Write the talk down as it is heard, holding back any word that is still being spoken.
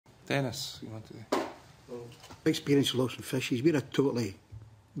Denis, you want to... Well, experience of Loaves Fishes, we're a totally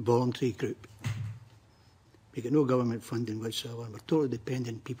voluntary group. We get no government funding whatsoever. We're totally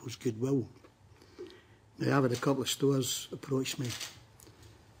dependent on people's goodwill. Now, I've had a couple of stores approach me,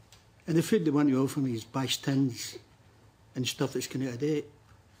 and the food they want to offer me is bashed tins and stuff that's going out of date.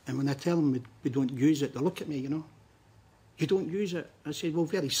 And when I tell them we don't use it, they look at me, you know. You don't use it? I said, well,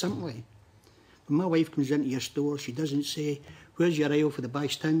 very simply. When my wife comes into your store, she doesn't say, where's your aisle for the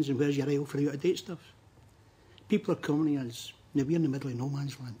bashed tins and where's your aisle for the out-of-date stuff? People are coming to us. Now, we're in the middle of no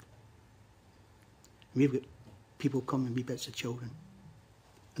man's land. And we've got people coming, wee bits of children,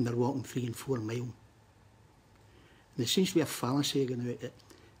 and they're walking 3 and 4 miles. And there seems to be a fallacy going out that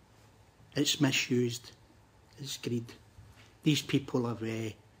it's misused, it's greed. These people are,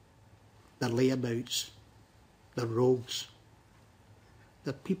 they're layabouts, they're rogues.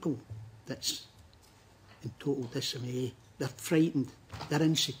 They're people that's in total disarray. They're frightened, they're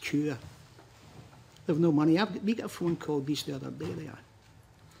insecure. They've no money. We got a phone call the other day there,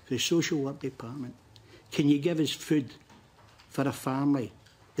 for the social work department. Can you give us food for a family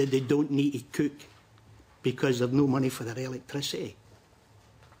that they don't need to cook because they've no money for their electricity?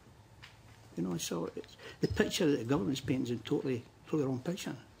 You know, so the picture that the government's painting is a totally wrong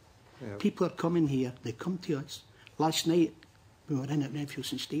picture. Yeah. People are coming here, they come to us. Last night, we were in at Redfield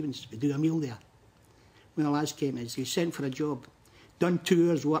St Stephen's, we do a meal there. When the lads came in, he sent for a job, done 2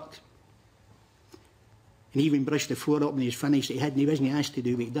 hours work, and even brushed the floor up when he was finished. He wasn't asked to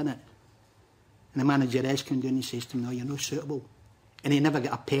do, but he'd done it. And the manager else came down and says to him, no, you're not suitable. And he never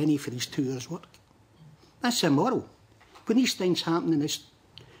got a penny for his 2 hours work. That's immoral. When these things happen in this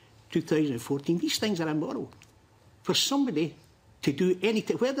 2014, these things are immoral. For somebody to do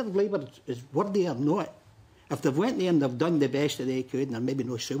anything, whether Labour is worthy or not, if they've went there and they've done the best that they could and they're maybe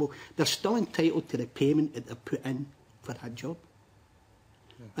not suitable, they're still entitled to the payment that they've put in for that job.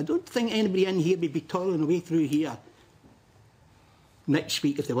 Yeah. I don't think anybody in here would be toiling away through here next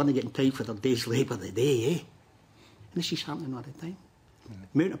week if they weren't getting paid for their day's labour the day, eh? And this is happening all the time. Yeah.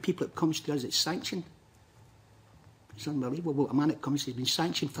 The amount of people that comes to us that's sanctioned, it's unbelievable. A man that comes has been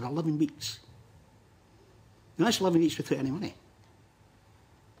sanctioned for 11 weeks. And that's 11 weeks without any money.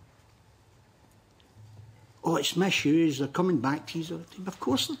 Oh, it's misused, they're coming back to you all the time. Of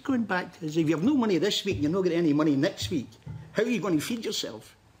course they're coming back to us. If you have no money this week and you're not getting any money next week, how are you going to feed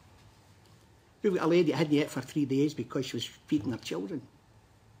yourself? We've got a lady that hadn't eaten for 3 days because she was feeding her children.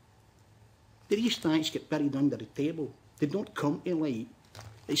 These thanks get buried under the table. They don't come to light.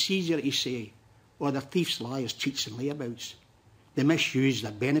 It's easier to say, oh, they're thieves, liars, cheats and layabouts. They misuse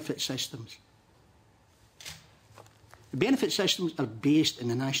their benefit systems. The benefit systems are based on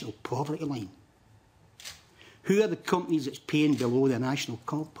the national poverty line. Who are the companies that's paying below the national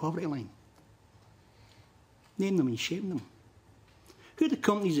poverty line? Name them and shame them. Who are the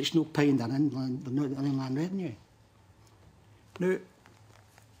companies that's not paying their inland revenue? Now,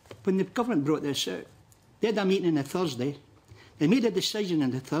 when the government brought this out, they had a meeting on a Thursday. They made a decision on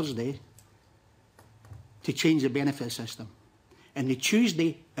the Thursday to change the benefit system. And the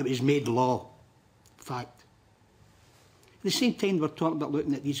Tuesday, it was made law. Fact. At the same time, we're talking about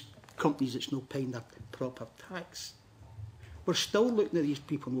looking at these companies that's not paying their proper tax. We're still looking at these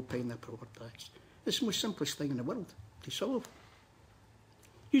people not paying their proper tax. It's the most simplest thing in the world to solve.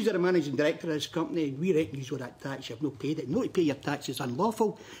 You're a managing director of this company, we reckon you owe that tax, you've not paid it. Not to pay your tax is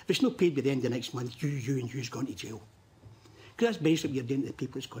unlawful. If it's not paid by the end of next month, you and you's gone to jail. Because that's basically what you're doing to the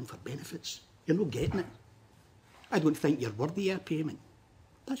people that's gone for benefits. You're not getting it. I don't think you're worthy of payment.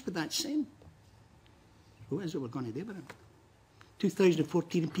 That's what that's saying. So what is it we're going to do with it?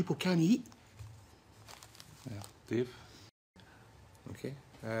 2014 and people can't eat. Yeah. Dave? Okay.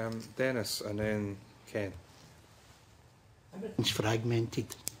 Denis and then Ken. It's fragmented.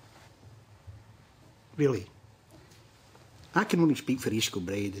 Really. I can only speak for East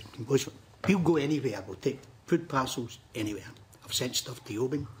Kilbride. We'll go anywhere. We'll take food parcels anywhere. I've sent stuff to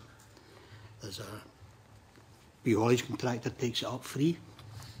Oban. There's a haulage contractor takes it up free.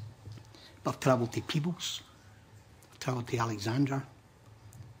 But I've travelled to Peebles. I've travelled to Alexandra.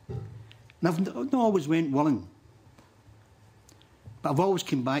 And I've not always went willing. But I've always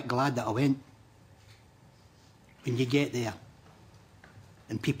come back glad that I went. When you get there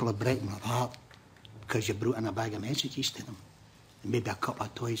and people are breaking their heart because you brought in a bag of messages to them and maybe a couple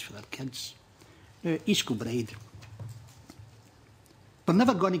of toys for their kids. Now, East Kilbride, we're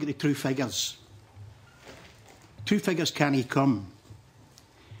never going to get the true figures. True figures can't come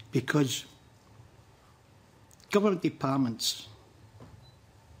because government departments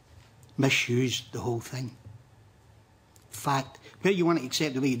misused the whole thing. Fact. Whether you want to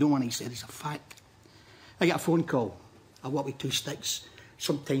accept it, whether you don't want to accept it, it's a fact. I got a phone call. I walked with 2 sticks.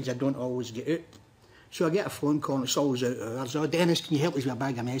 sometimes I don't always get out. So I get a phone call and it's always out of hours. Oh, Dennis, can you help us with a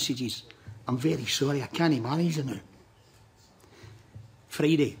bag of messages? I'm very sorry, I can't manage it now.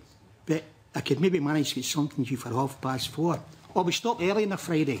 Friday. But I could maybe manage to get something to you for 4:30. Or we stop early on a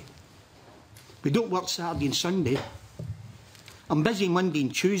Friday. We don't work Saturday and Sunday. I'm busy Monday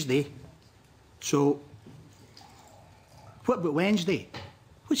and Tuesday. So, what about Wednesday?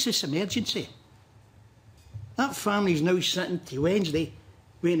 What's this emergency? That family's now sitting till Wednesday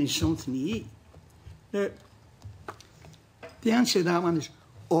waiting for something to eat. Now, the answer to that one is,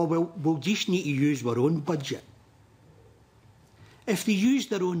 oh, well, we'll just need to use our own budget. If they use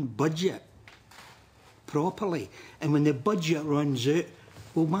their own budget properly, and when the budget runs out,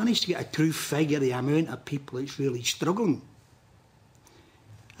 we'll manage to get a true figure of the amount of people that's really struggling.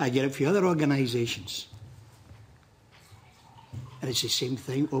 I get it for other organisations. And it's the same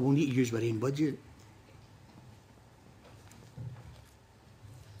thing, oh, we'll need to use our own budget.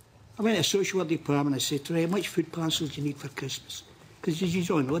 I went to the social work department and I said to her, how much food parcels do you need for Christmas? Because as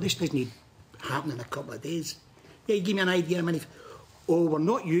you all know, this doesn't happen in a couple of days. Yeah, give me an idea how many. Oh, we're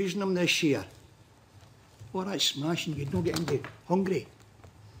not using them this year. Oh, that's smashing. You'd not get hungry.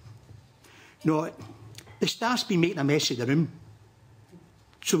 No, the staff's been making a mess of the room,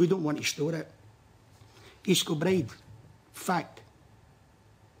 so we don't want to store it. East Kilbride. Fact.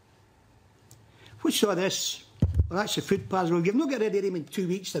 What's all this? Well, that's the food parcel. If you've not got rid of them in 2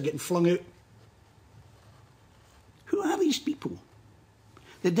 weeks, they're getting flung out. Who are these people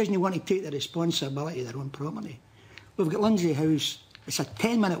that doesn't want to take the responsibility of their own property? We've got Lindsay House. It's a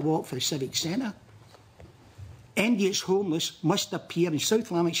 10-minute walk for the Civic Centre. Andy that's homeless must appear in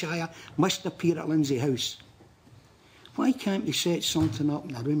South Lanarkshire, must appear at Lindsay House. Why can't we set something up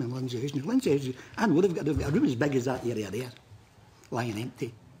in a room in Lindsay House? Now, Lindsay House, I know they've got a room as big as that area there, lying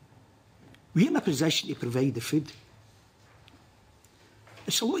empty. We're in a position to provide the food.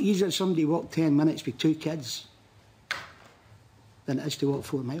 It's a lot easier if somebody walk 10 minutes with 2 kids than it is to walk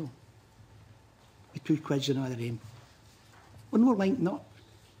 4 miles with 2 kids in another end. We're not linked up.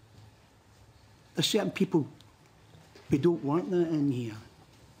 There's certain people who don't want that in here.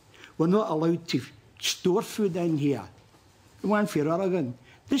 We're not allowed to store food in here. The one for Oregon,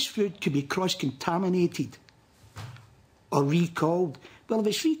 this food could be cross-contaminated or recalled. Well, if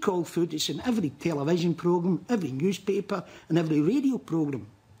it's recalled food, it's in every television programme, every newspaper and every radio programme.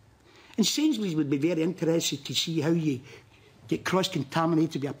 And Sainsbury's would be very interested to see how you get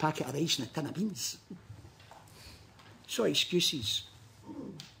cross-contaminated with a packet of rice and a tin of beans. So excuses.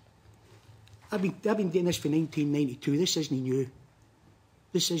 I've been doing this for 1992. This isn't new.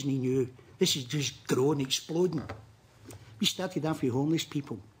 This isn't new. This is just growing, exploding. We started off with homeless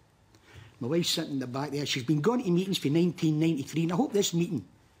people. My wife's sitting in the back there. She's been going to meetings for 1993, and I hope this meeting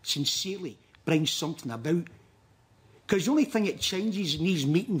sincerely brings something about. Because the only thing that changes in these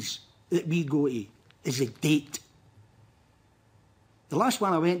meetings that we go to is the date. The last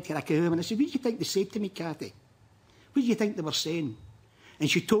one I went to, I came home and I said, what do you think they said to me, Cathy? What do you think they were saying? And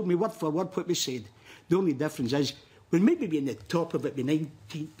she told me word for word what we said. The only difference is, we'll maybe be in the top of it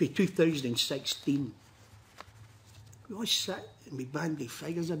by 2016. We all sit and we bandy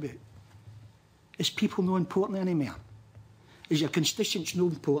figures about. Is people no important anymore? Is your constituents no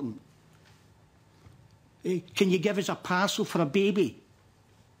important? Can you give us a parcel for a baby?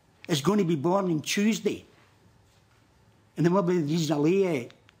 It's going to be born on Tuesday. And then what about this delay?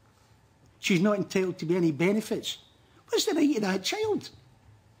 She's not entitled to be any benefits. What's the right of that child?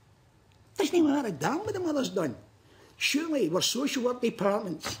 Doesn't even matter a damn what the mother's done. Surely we're social work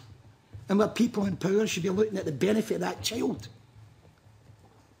departments and we're people in power should be looking at the benefit of that child.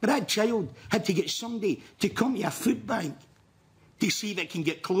 But that child had to get somebody to come to a food bank to see if it can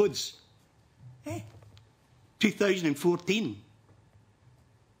get clothes. 2014.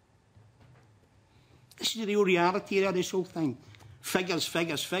 This is the real reality of this whole thing. Figures,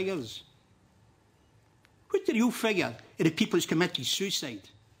 figures, figures. What's the real figure of the people who's committed suicide?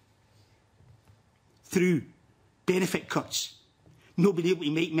 Through benefit cuts, not being able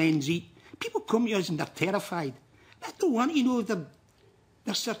to make ends eat. People come to us and they're terrified. They don't want to know their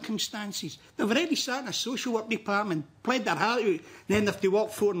circumstances. They've already sat in a social work department, played their heart out, and then they have to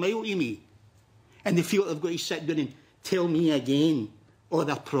walk 4 miles to me. And they feel they've got to sit down and tell me again all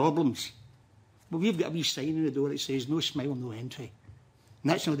their problems. Well, we've got a wee sign on the door that says, no smile, no entry.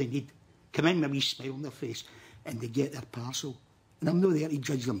 And that's all they need. Come in with a wee smile on their face and they get their parcel. And I'm not there to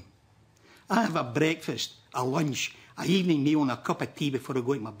judge them. I have a breakfast, a lunch, an evening meal and a cup of tea before I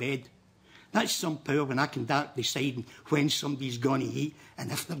go to my bed. That's some power when I can start deciding when somebody's going to eat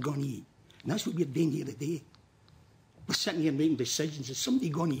and if they're going to eat. And that's what we're doing here today. We're sitting here making decisions. Is somebody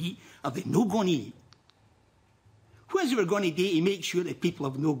going to eat? Are they not going to eat? What is it we're going to do to make sure that people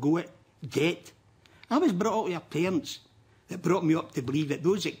have no go at debt? I was brought up with parents that brought me up to believe that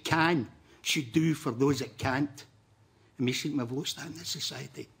those that can should do for those that can't. And we seem to have lost that in this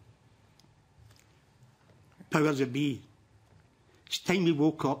society. Powers that be. It's time we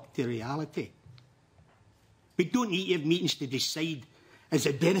woke up to reality. We don't need to have meetings to decide as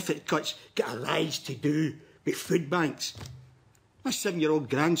the benefit cuts get a rise to do with food banks. My 7-year-old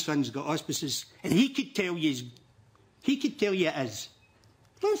grandson's got auspices, and he could tell you it is.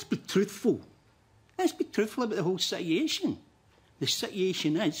 Let's be truthful. Let's be truthful about the whole situation. The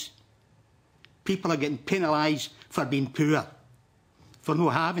situation is people are getting penalised for being poor, for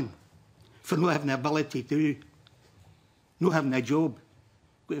not having the ability to, not having a job,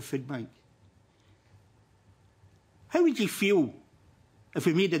 go to a food bank. How would you feel if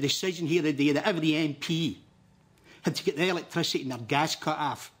we made a decision here today that every MP had to get their electricity and their gas cut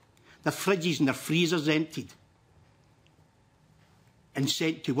off, their fridges and their freezers emptied, and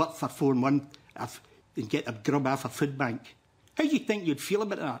sent to work for 4 months and get their grub off a food bank? How do you think you'd feel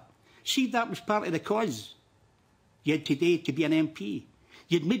about that? See, if that was part of the cause you had today to be an MP,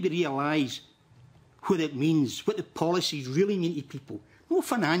 you'd maybe realise what it means, what the policies really mean to people, not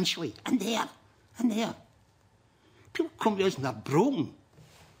financially, and there. People come to us and they're broken.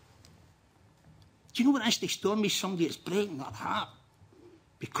 Do you know what has to storm me? Somebody that's breaking their heart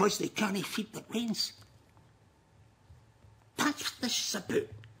because they can't feed their rents. That's what this is about.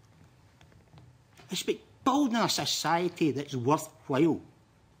 It's about building a society that's worthwhile.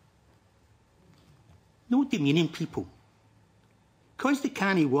 No demeaning people. Because they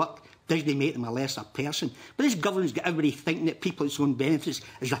can't work doesn't make them a lesser person. But this government's got everybody thinking that people at its own benefits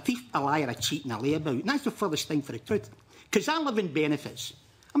is a thief, a liar, a cheat and a layabout. And that's the furthest thing for the truth. Because I live in benefits.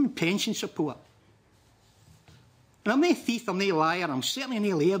 I'm in pension support. And I'm no thief, I'm no liar, I'm certainly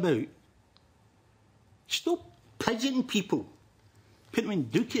no layabout. Stop pigeoning people. Put them in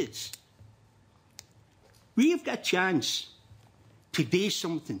ducats. We've got a chance to do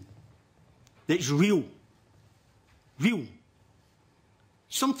something that's real. Real.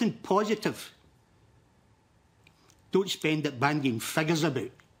 Something positive. Don't spend it bandying figures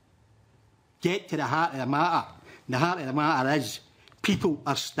about. Get to the heart of the matter. And the heart of the matter is people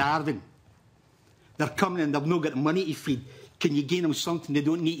are starving. They're coming and they've not got the money to feed. Can you give them something they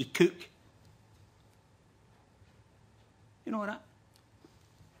don't need to cook? You know that?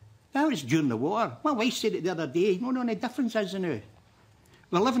 That was during the war. My wife said it the other day. No, the difference is now.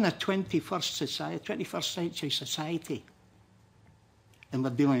 We live in a 21st century society. And we're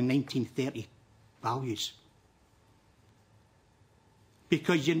dealing in 1930 values.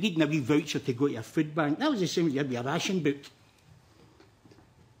 Because you're needing a wee voucher to go to a food bank. That was the same as you had a ration book.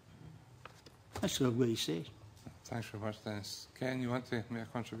 That's what I'm going to say. Thanks very much, Dennis. Ken, you want to make a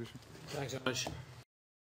contribution? Thanks very much.